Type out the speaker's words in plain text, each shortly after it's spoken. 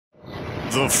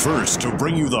The first to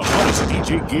bring you the hottest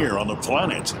DJ gear on the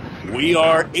planet. We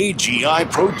are agiprodj.com.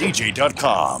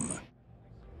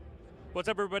 What's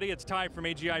up, everybody? It's Ty from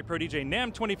AGI Pro DJ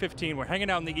NAMM 2015. We're hanging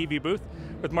out in the EV booth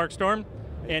with Mark Storm,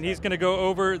 and he's going to go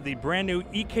over the brand new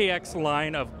EKX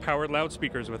line of powered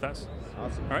loudspeakers with us.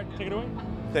 Awesome. All right, take it away.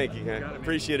 Thank you,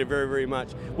 appreciate it very, very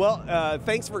much. Well,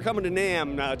 thanks for coming to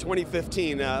NAMM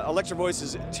 2015. ELECTRO-VOICE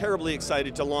is terribly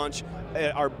excited to launch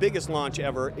our biggest launch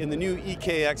ever in the new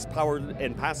EKX powered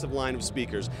and passive line of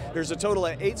speakers. There's a total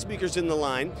of 8 speakers in the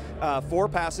line, 4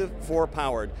 passive, 4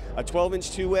 powered. A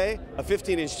 12-inch two-way, a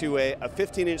 15-inch two-way, a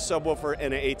 15-inch subwoofer,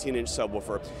 and an 18-inch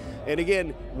subwoofer. And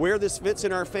again, where this fits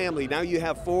in our family, now you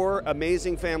have 4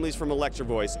 amazing families from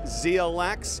ELECTRO-VOICE.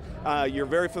 ZLX, you're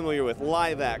very familiar with.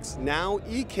 LiveX. Now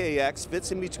EKX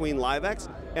fits in between LiveX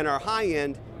and our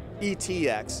high-end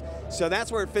ETX. So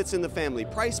that's where it fits in the family.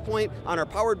 Price point on our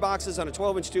powered boxes on a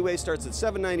 12-inch two-way starts at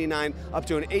 $799 up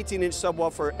to an 18-inch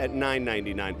subwoofer at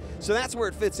 $999. So that's where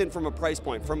it fits in from a price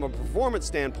point. From a performance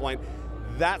standpoint,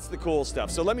 that's the cool stuff.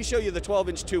 So let me show you the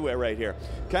 12-inch two-way right here,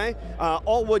 okay?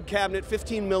 All wood cabinet,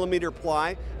 15mm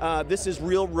ply. This is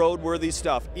real roadworthy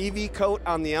stuff. EV coat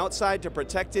on the outside to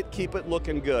protect it, keep it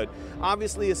looking good.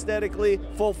 Obviously, aesthetically,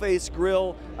 full-face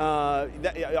grille.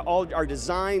 All our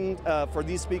design for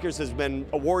these speakers has been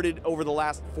awarded over the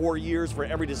last 4 years for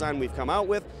every design we've come out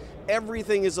with.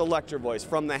 Everything is ELECTRO-VOICE,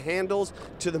 from the handles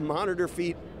to the monitor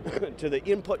feet to the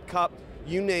input cup.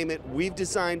 You name it, we've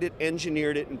designed it,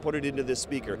 engineered it, and put it into this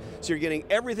speaker. So you're getting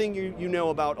everything you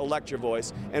know about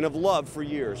ELECTRO-VOICE and have loved for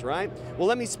years, right? Well,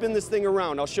 let me spin this thing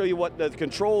around. I'll show you what the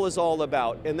control is all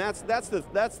about. And that's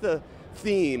the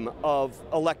theme of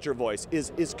ELECTRO-VOICE,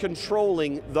 is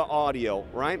controlling the audio,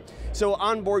 right? So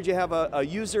on board you have a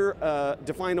user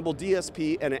definable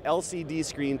DSP and an LCD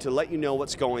screen to let you know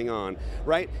what's going on,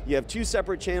 right? You have 2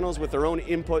 separate channels with their own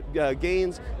input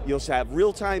gains. You'll have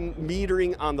real-time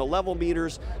metering on the level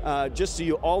meters, just so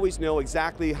you always know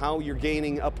exactly how you're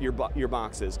gaining up your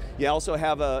boxes. You also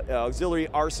have a auxiliary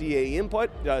RCA input,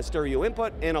 stereo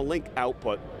input, and a link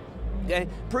output. Okay,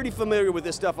 pretty familiar with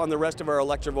this stuff on the rest of our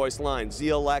ELECTRO-VOICE line,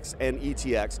 ZLX and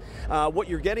ETX. What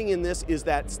you're getting in this is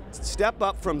that step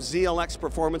up from ZLX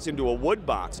performance into a wood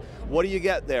box. What do you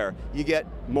get there? You get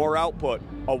more output,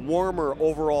 a warmer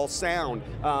overall sound.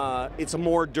 It's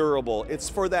more durable. It's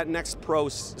for that next pro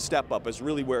step up is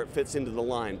really where it fits into the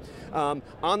line.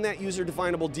 On that user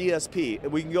definable DSP,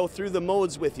 we can go through the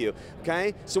modes with you,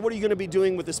 okay? So what are you going to be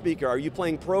doing with the speaker? Are you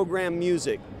playing program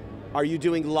music? Are you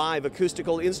doing live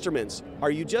acoustical instruments?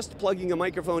 Are you just plugging a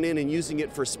microphone in and using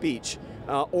it for speech?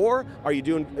 Or are you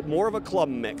doing more of a club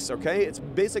mix, okay? It's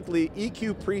basically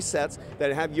EQ presets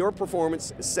that have your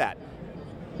performance set.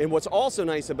 And what's also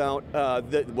nice about,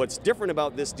 what's different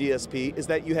about this DSP is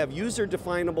that you have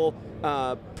user-definable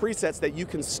presets that you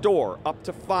can store, up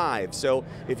to 5. So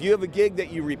if you have a gig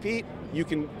that you repeat, you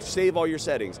can save all your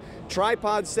settings.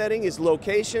 Tripod setting is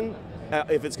location.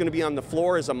 If it's going to be on the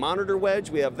floor as a monitor wedge,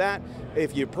 we have that.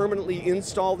 If you permanently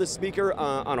install this speaker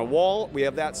on a wall, we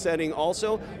have that setting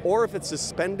also. Or if it's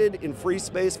suspended in free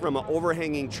space from an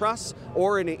overhanging truss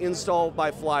or an install by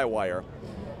flywire.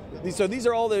 So these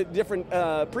are all the different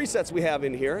presets we have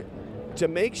in here to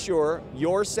make sure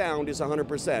your sound is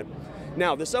 100%.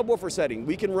 Now, the subwoofer setting,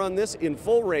 we can run this in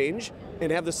full range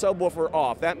and have the subwoofer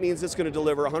off. That means it's going to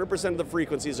deliver 100% of the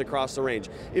frequencies across the range.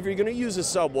 If you're going to use a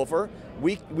subwoofer,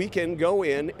 we can go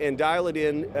in and dial it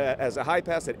in as a high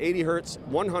pass at 80 hertz,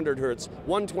 100 hertz,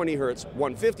 120 hertz,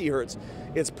 150 hertz.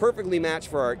 It's perfectly matched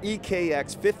for our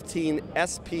EKX 15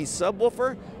 SP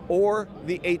subwoofer or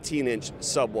the 18-inch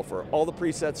subwoofer. All the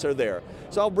presets are there.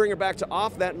 So I'll bring it back to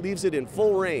off. That leaves it in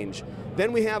full range.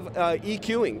 Then we have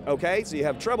EQing, okay? So you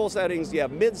have treble settings, you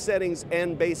have mid settings,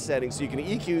 and bass settings. So you can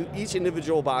EQ each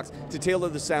individual box to tailor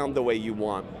the sound the way you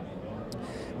want.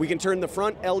 We can turn the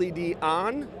front LED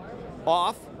on,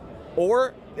 off,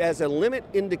 or as a limit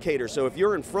indicator. So if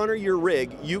you're in front of your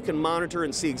rig, you can monitor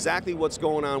and see exactly what's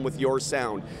going on with your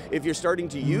sound. If you're starting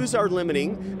to use our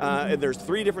limiting, there's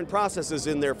 3 different processes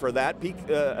in there for that. Peak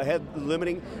ahead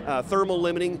limiting, thermal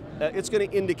limiting, it's going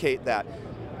to indicate that.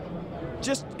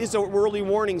 Just is an early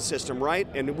warning system, right?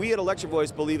 And we at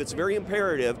ELECTRO-VOICE believe it's very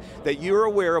imperative that you're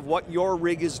aware of what your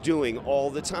rig is doing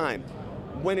all the time.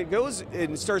 When it goes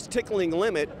and starts tickling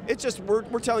limit, it's just, we're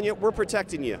telling you, we're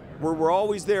protecting you. We're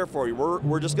always there for you.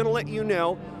 We're just going to let you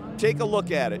know take a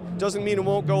look at it. Doesn't mean it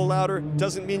won't go louder,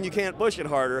 doesn't mean you can't push it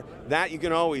harder. That you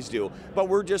can always do. But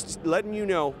we're just letting you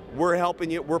know we're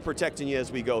helping you, we're protecting you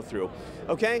as we go through.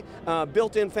 Okay?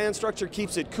 Built-in fan structure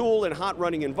keeps it cool in hot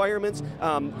running environments.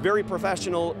 Very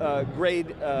professional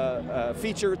grade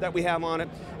feature that we have on it.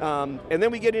 And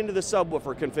then we get into the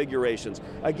subwoofer configurations.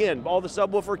 Again, all the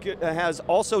subwoofer has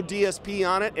also DSP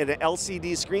on it and an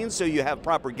LCD screen, so you have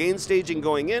proper gain staging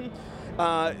going in.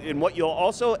 And what you'll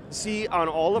also see on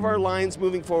all of our lines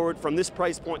moving forward from this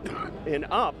price point and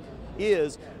up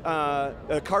is a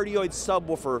cardioid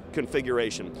subwoofer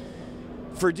configuration.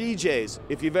 For DJs,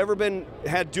 if you've ever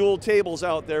had dual tables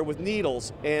out there with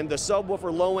needles and the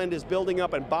subwoofer low end is building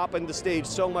up and bopping the stage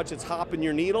so much it's hopping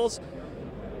your needles,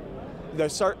 the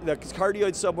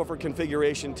cardioid subwoofer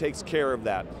configuration takes care of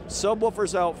that.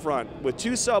 Subwoofers out front with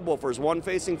 2 subwoofers, one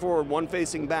facing forward, one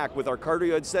facing back, with our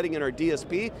cardioid setting in our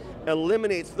DSP,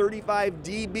 eliminates 35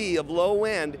 dB of low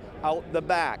end out the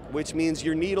back, which means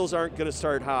your needles aren't going to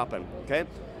start hopping, okay?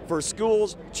 For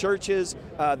schools, churches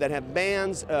that have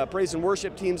bands, praise and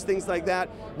worship teams, things like that,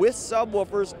 with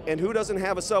subwoofers, and who doesn't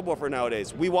have a subwoofer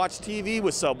nowadays? We watch TV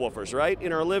with subwoofers, right?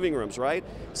 In our living rooms, right?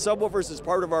 Subwoofers is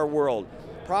part of our world.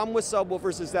 Problem with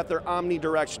subwoofers is that they're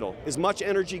omnidirectional. As much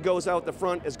energy goes out the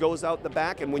front as goes out the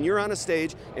back, and when you're on a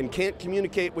stage and can't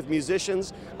communicate with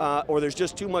musicians or there's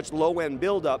just too much low-end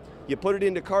buildup, you put it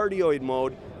into cardioid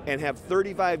mode and have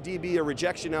 35 dB of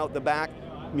rejection out the back.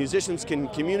 Musicians can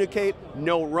communicate,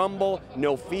 no rumble,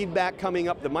 no feedback coming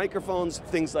up the microphones,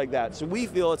 things like that. So we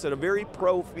feel it's a very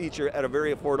pro feature at a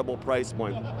very affordable price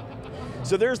point.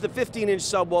 So there's the 15-inch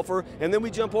subwoofer, and then we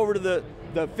jump over to the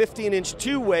 15-inch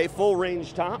two-way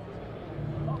full-range top.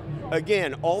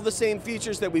 Again, all the same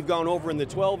features that we've gone over in the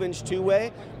 12-inch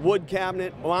two-way, wood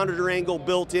cabinet, monitor angle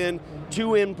built in, 2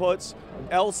 inputs,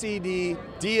 LCD,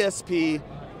 DSP,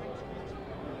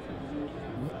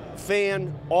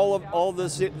 fan, all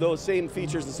those same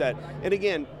features and set. And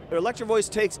again, ELECTRO-VOICE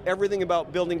takes everything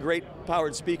about building great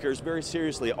powered speakers very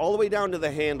seriously, all the way down to the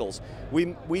handles.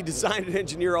 We design and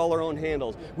engineer all our own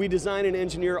handles. We design and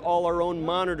engineer all our own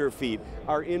monitor feet,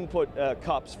 our input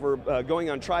cups for going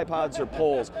on tripods or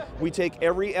poles. We take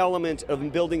every element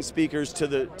of building speakers to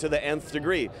the nth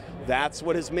degree. That's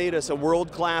what has made us a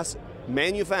world-class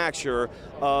manufacturer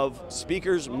of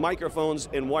speakers, microphones,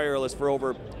 and wireless for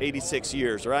over 86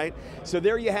 years, right? So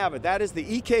there you have it. That is the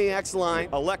EKX line.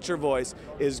 ELECTRO-VOICE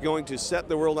is going to set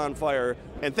the world on fire.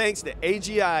 And thanks to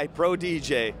AGI Pro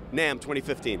DJ NAMM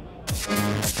 2015.